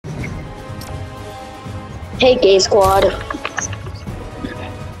Hey, gay squad.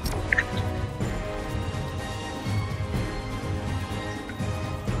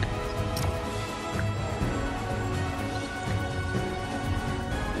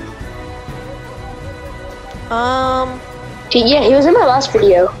 Yeah, he was in my last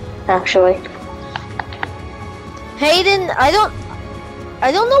video, actually. Hayden, I don't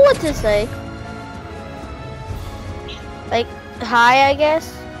know what to say. Like, hi, I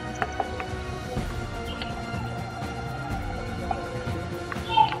guess.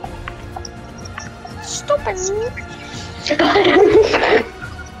 Stupid.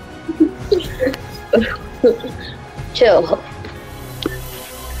 Chill.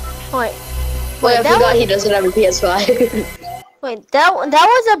 Wait, I forgot he doesn't have a PS5. wait, that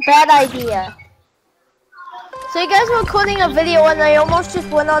was a bad idea. So you guys were recording a video and I almost just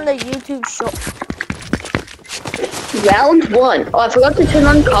went on the YouTube show. Round 1. Oh, I forgot to turn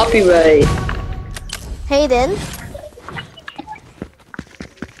on copyright. Hayden,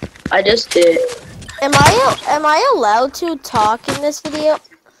 I just did. am I allowed to talk in this video?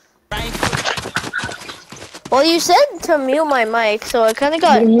 Well, you said to mute my mic, so I kind of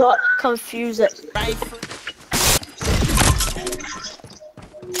got confused.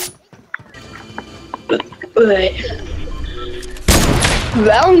 Wait.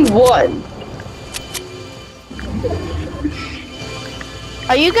 Round 1.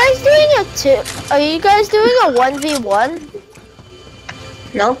 Are you guys doing Are you guys doing a 1v1?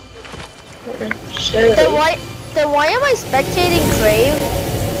 No. Sure. Then why am I spectating Qrave?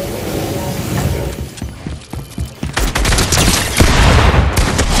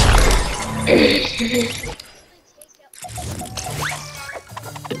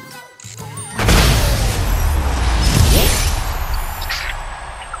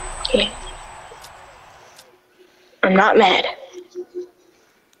 Okay. I'm not mad.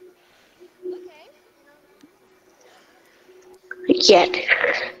 Yet.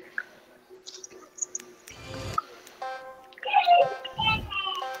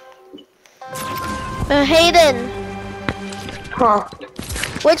 Hayden. Huh.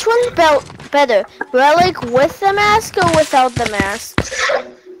 Which one's better? Relic with the mask or without the mask?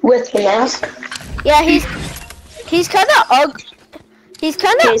 With the mask? Yeah, he's kind of ugly. He's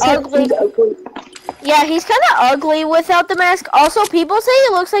kind of ugly. Yeah, he's kind of ugly without the mask. Also, people say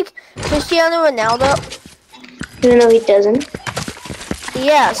he looks like Cristiano Ronaldo. Even though he doesn't.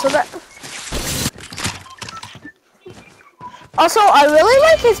 Yeah, so that. Also, I really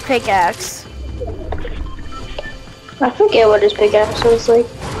like his pickaxe. I forget what his pickaxe was like.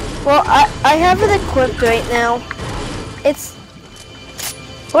 Well, I have it equipped right now. It's.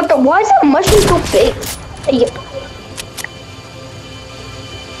 What the? Why is that mushroom so big?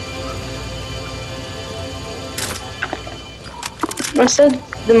 I said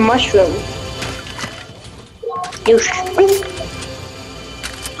the mushroom. You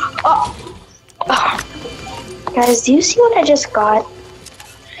Guys, do you see what I just got?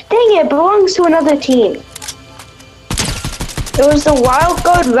 Dang it belongs to another team. It was the Wild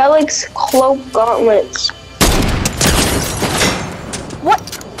Card Relics Cloak Gauntlets. What?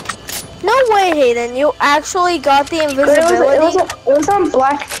 No way, Hayden. You actually got the invisibility? It was on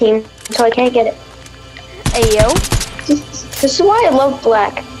black team, so I can't get it. Hey, yo. This is why I love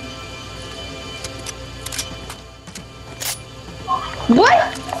black.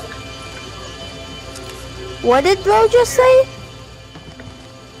 What? What did bro just say?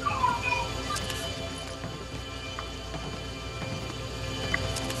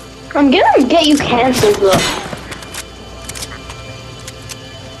 I'm gonna get you canceled, bro.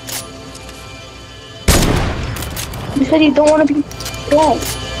 You said you don't want to be dead.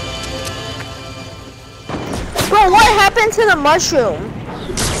 Bro, what happened to the mushroom?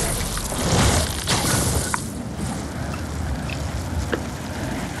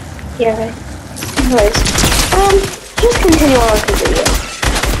 Yeah, right. Anyways, just continue on with the video.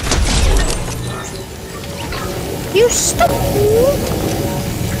 You stupid!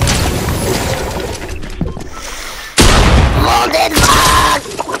 Molded bug!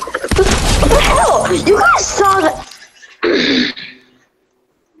 What the hell? You guys saw that?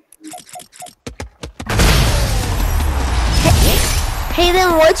 Hey, then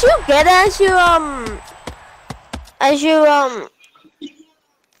what'd you get as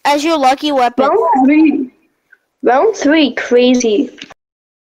your lucky weapon? Round 3, crazy.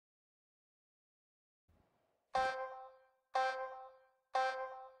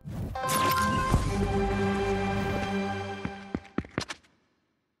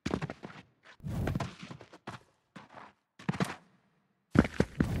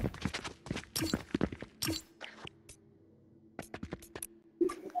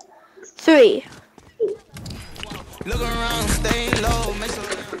 Look around, stay low, make sure.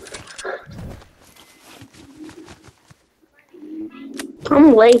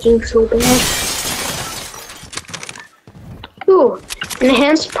 I'm lagging so bad. Ooh,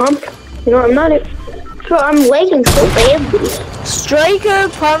 enhanced pump. You know, I'm not. Bro, I'm lagging so badly. Striker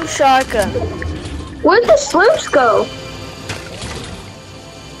pump shotgun. Where'd the slips go?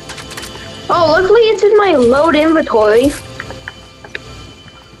 Oh, luckily it's in my load inventory.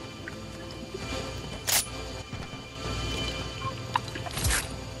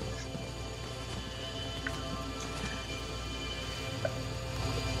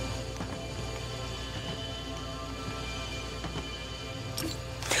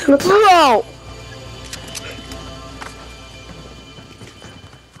 Bro!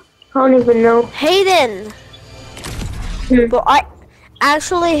 I don't even know. Hayden! But I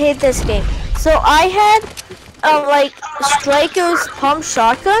actually hate this game. So I had like Striker's pump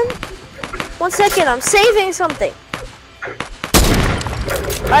shotgun. 1 second, I'm saving something.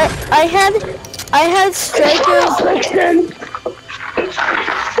 I had Striker's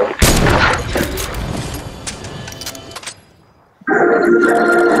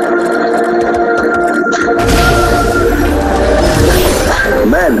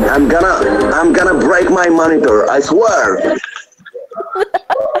Man, I'm gonna break my monitor, I swear.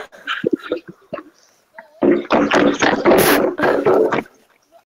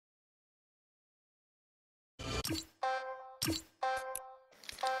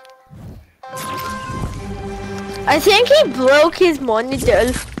 I think he broke his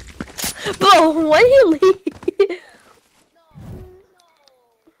monitor. Bro, why did he leave?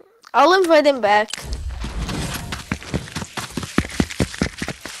 I'll invite him back.